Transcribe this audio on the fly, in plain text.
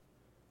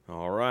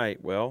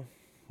right, well,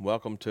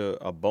 welcome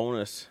to a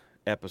bonus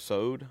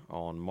episode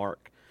on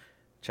Mark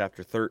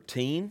chapter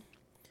 13.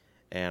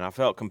 And I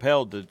felt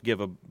compelled to give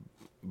a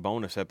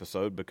bonus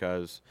episode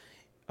because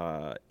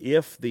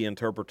if the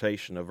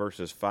interpretation of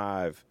verses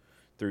 5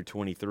 through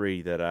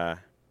 23 that I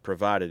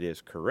provided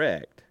is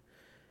correct,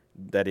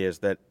 that is,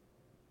 that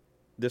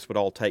this would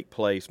all take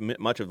place,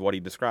 much of what he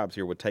describes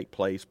here would take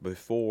place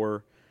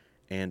before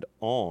and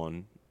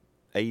on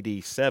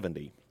AD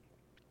 70,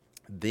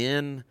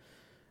 then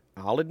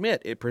I'll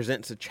admit it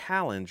presents a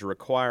challenge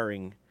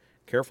requiring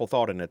careful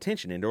thought and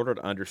attention in order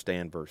to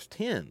understand verse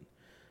 10,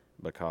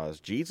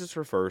 because Jesus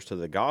refers to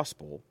the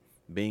gospel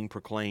being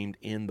proclaimed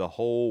in the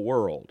whole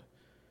world.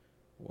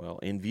 Well,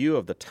 in view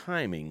of the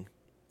timing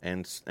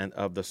and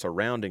of the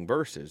surrounding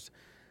verses,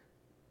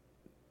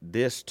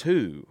 this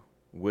too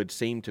would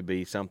seem to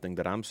be something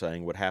that I'm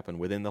saying would happen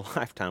within the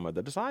lifetime of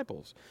the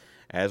disciples,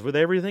 as with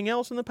everything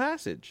else in the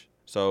passage.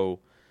 So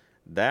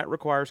that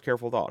requires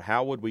careful thought.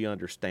 How would we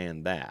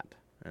understand that?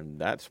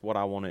 And that's what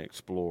I want to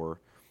explore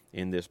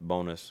in this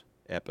bonus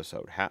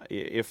episode.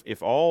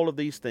 If all of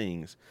these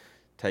things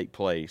take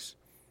place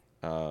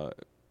on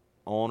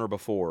or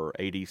before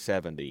AD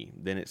 70,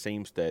 then it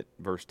seems that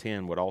verse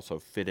 10 would also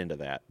fit into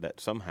that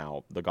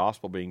somehow the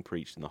gospel being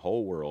preached in the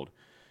whole world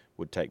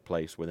would take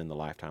place within the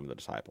lifetime of the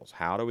disciples.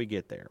 How do we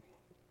get there?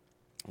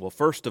 Well,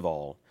 first of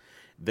all,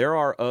 there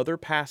are other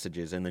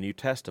passages in the New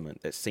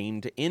Testament that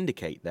seem to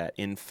indicate that,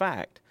 in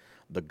fact,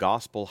 the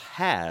gospel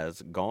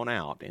has gone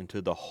out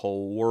into the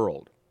whole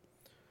world.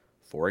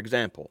 For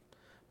example,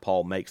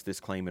 Paul makes this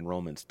claim in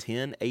Romans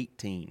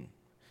 10:18.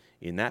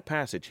 In that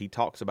passage, he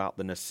talks about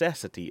the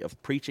necessity of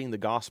preaching the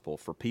gospel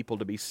for people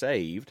to be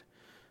saved,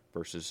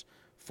 verses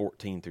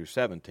 14 through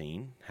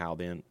 17, how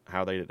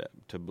they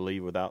to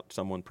believe without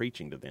someone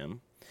preaching to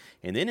them.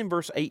 And then in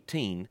verse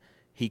 18,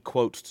 he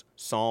quotes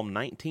Psalm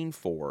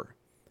 19:4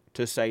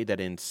 to say that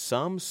in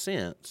some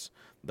sense,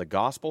 the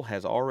gospel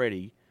has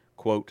already,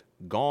 quote,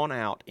 gone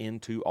out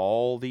into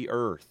all the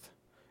earth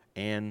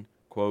and,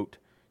 quote,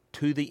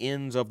 to the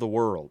ends of the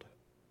world.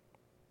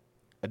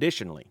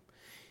 Additionally,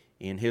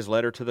 in his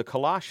letter to the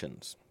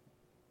Colossians,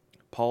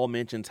 Paul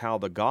mentions how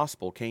the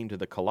gospel came to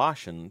the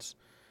Colossians,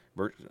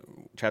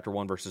 chapter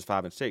 1, verses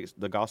 5 and 6,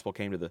 the gospel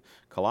came to the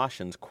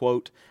Colossians,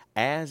 quote,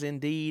 as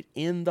indeed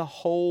in the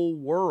whole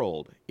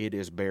world it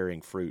is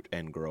bearing fruit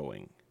and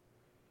growing.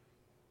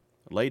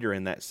 Later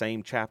in that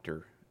same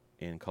chapter,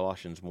 in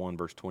Colossians 1,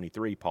 verse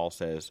 23, Paul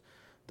says,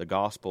 the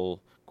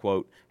gospel,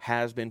 quote,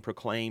 has been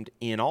proclaimed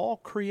in all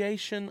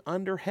creation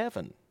under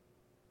heaven.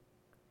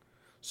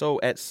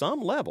 So at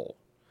some level,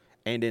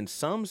 and in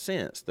some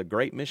sense, the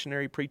great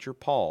missionary preacher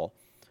Paul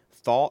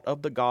thought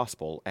of the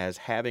gospel as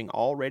having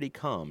already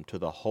come to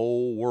the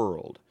whole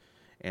world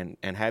and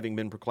having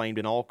been proclaimed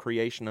in all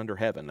creation under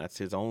heaven. That's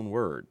his own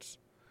words.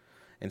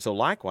 And so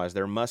likewise,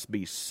 there must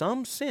be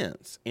some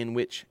sense in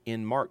which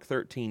in Mark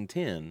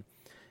 13:10,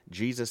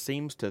 Jesus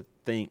seems to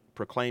think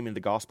proclaiming the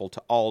gospel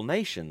to all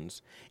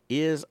nations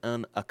is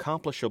an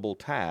accomplishable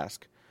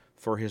task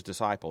for his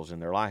disciples in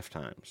their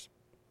lifetimes.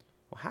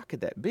 Well, how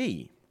could that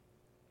be?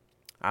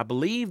 I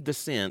believe the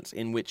sense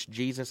in which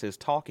Jesus is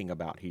talking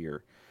about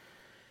here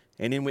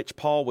and in which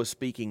Paul was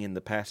speaking in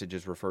the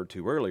passages referred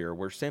to earlier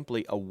were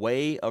simply a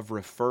way of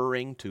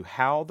referring to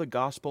how the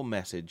gospel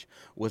message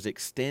was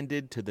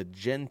extended to the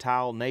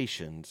Gentile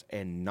nations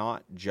and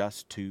not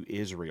just to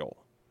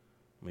Israel.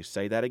 Let me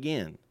say that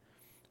again.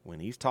 When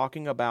he's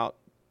talking about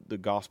the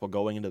gospel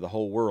going into the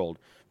whole world,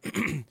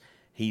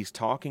 he's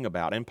talking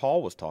about, and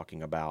Paul was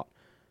talking about,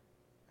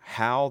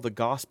 how the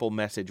gospel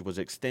message was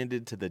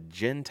extended to the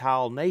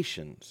Gentile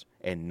nations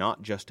and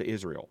not just to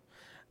Israel.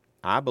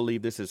 I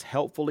believe this is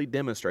helpfully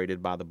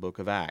demonstrated by the book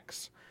of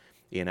Acts.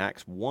 In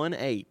Acts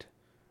 1:8,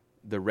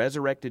 the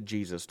resurrected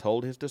Jesus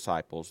told his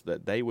disciples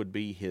that they would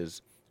be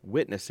his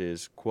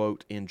witnesses,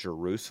 quote, in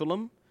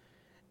Jerusalem,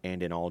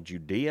 and in all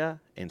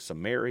Judea and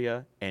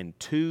Samaria, and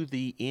to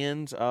the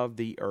ends of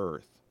the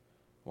earth.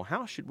 Well,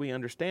 how should we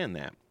understand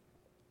that?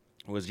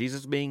 Was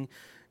Jesus being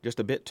just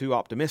a bit too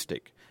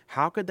optimistic?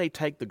 How could they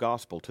take the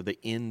gospel to the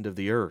end of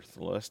the earth?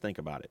 Well, let's think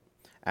about it.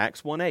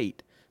 Acts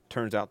 1:8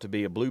 turns out to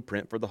be a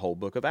blueprint for the whole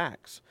book of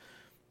Acts.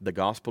 The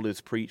gospel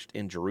is preached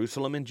in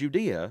Jerusalem and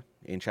Judea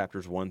in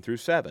chapters 1 through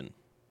 7.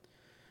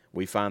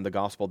 We find the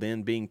gospel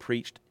then being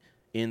preached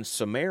in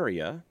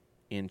Samaria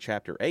in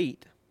chapter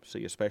 8,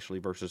 see especially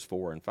verses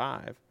 4 and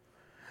 5.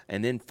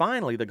 And then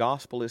finally, the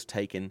gospel is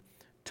taken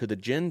to the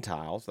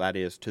Gentiles, that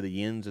is, to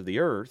the ends of the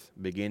earth,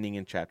 beginning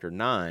in chapter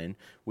 9,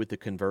 with the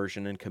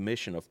conversion and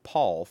commission of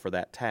Paul for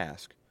that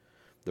task.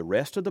 The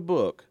rest of the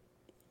book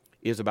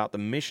is about the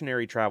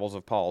missionary travels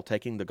of Paul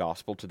taking the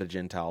gospel to the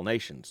Gentile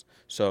nations.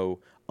 So,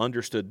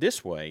 understood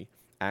this way,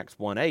 Acts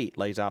 1:8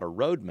 lays out a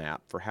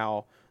roadmap for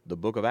how the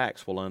book of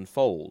Acts will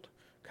unfold.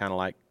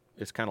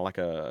 It's kind of like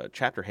a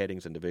chapter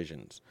headings and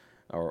divisions,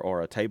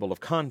 or a table of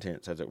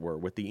contents, as it were,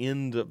 with the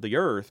end of the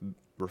earth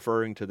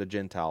referring to the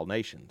Gentile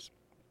nations.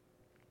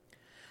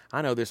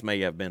 I know this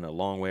may have been a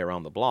long way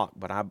around the block,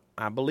 but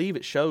I believe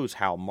it shows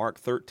how Mark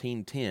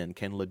 13:10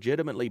 can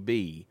legitimately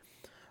be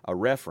a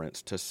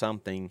reference to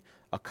something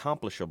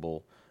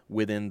accomplishable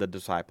within the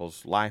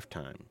disciples'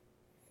 lifetime.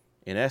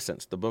 In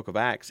essence, the book of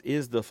Acts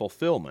is the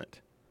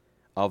fulfillment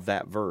of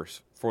that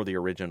verse for the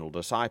original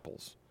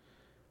disciples.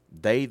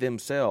 They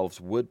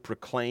themselves would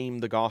proclaim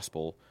the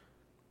gospel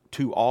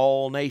to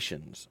all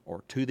nations,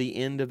 or to the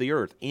end of the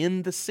earth,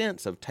 in the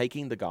sense of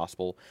taking the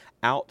gospel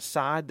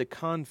outside the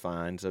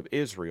confines of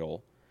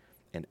Israel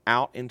and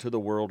out into the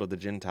world of the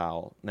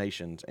Gentile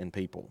nations and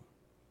people.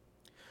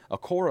 A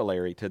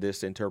corollary to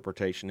this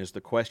interpretation is the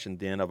question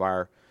then of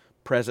our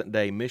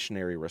present-day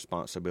missionary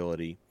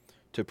responsibility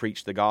to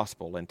preach the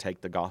gospel and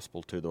take the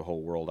gospel to the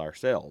whole world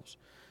ourselves.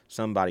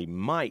 Somebody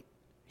might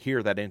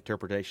hear that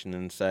interpretation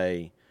and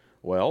say,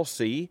 well,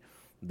 see,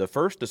 the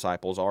first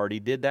disciples already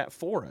did that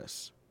for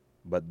us.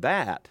 But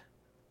that,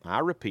 I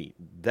repeat,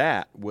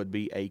 that would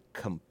be a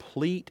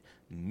complete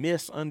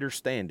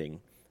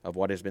misunderstanding of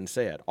what has been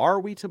said.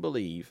 Are we to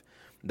believe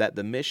that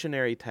the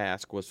missionary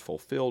task was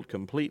fulfilled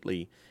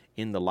completely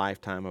in the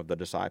lifetime of the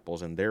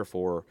disciples, and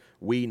therefore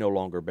we no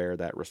longer bear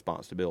that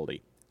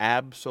responsibility?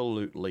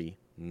 Absolutely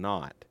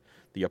not.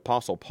 The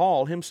Apostle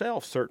Paul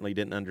himself certainly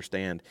didn't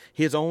understand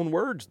his own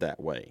words that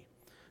way.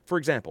 For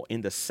example, in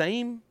the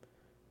same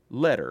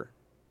letter,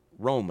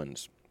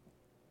 Romans,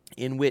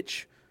 in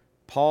which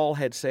Paul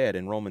had said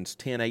in Romans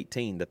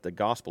 10:18 that the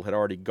gospel had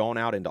already gone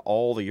out into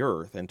all the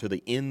earth and to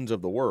the ends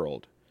of the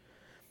world,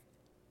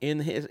 in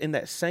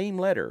that same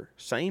letter,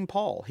 same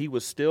Paul, he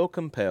was still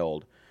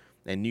compelled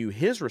and knew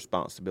his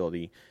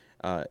responsibility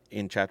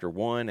in chapter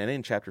 1 and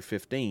in chapter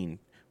 15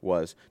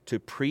 was to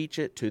preach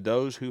it to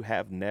those who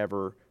have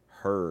never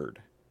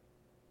heard.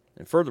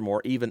 And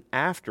furthermore, even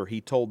after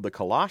he told the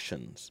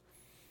Colossians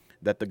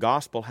that the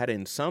gospel had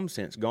in some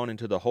sense gone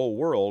into the whole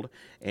world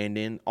and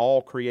in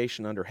all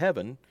creation under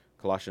heaven,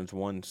 Colossians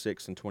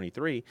 1:6 and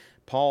 23,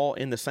 Paul,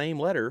 in the same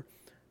letter,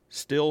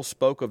 still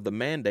spoke of the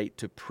mandate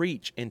to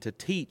preach and to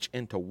teach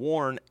and to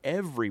warn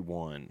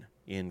everyone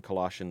in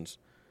Colossians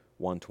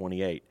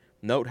 1:28.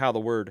 Note how the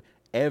word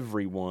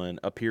everyone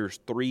appears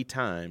 3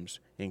 times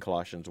in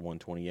Colossians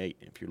 1:28,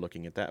 if you're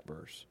looking at that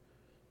verse.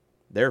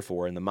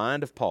 Therefore, in the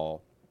mind of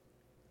Paul,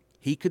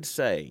 he could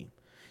say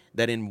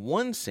that in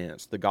one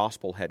sense the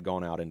gospel had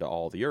gone out into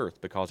all the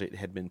earth because it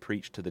had been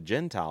preached to the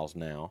Gentiles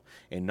now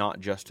and not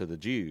just to the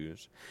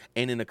Jews,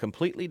 and in a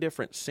completely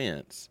different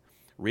sense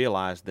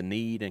realized the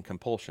need and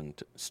compulsion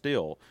to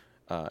still,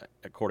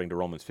 according to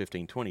Romans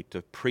 15:20,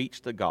 to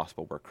preach the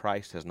gospel where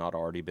Christ has not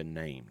already been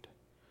named.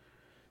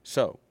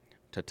 So,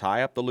 to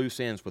tie up the loose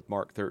ends with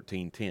Mark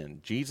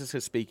 13:10, Jesus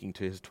is speaking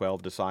to his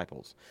 12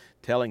 disciples,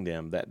 telling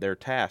them that their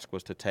task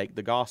was to take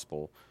the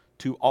gospel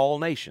to all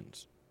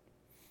nations,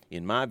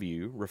 in my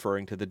view,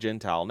 referring to the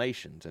Gentile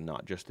nations and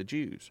not just the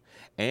Jews.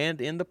 And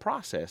in the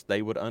process,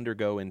 they would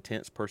undergo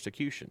intense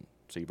persecution.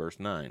 See verse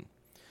 9.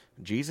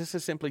 Jesus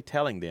is simply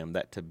telling them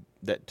that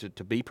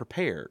to be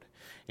prepared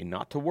and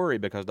not to worry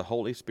because the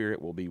Holy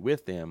Spirit will be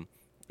with them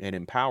and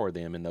empower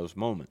them in those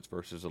moments,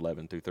 verses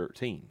 11 through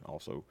 13,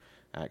 also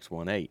Acts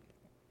 1:8.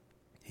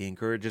 He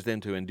encourages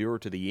them to endure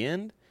to the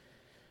end.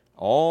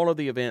 All of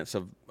the events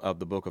of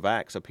the book of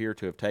Acts appear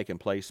to have taken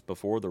place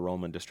before the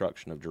Roman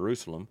destruction of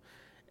Jerusalem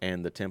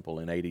and the temple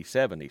in AD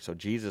 70. So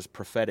Jesus'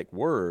 prophetic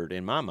word,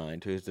 in my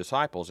mind, to his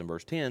disciples in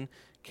verse 10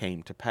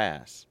 came to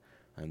pass.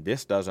 And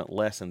this doesn't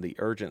lessen the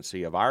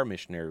urgency of our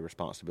missionary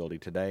responsibility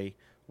today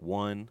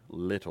one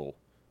little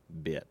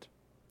bit.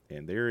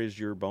 And there is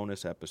your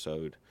bonus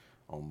episode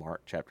on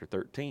Mark chapter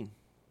 13.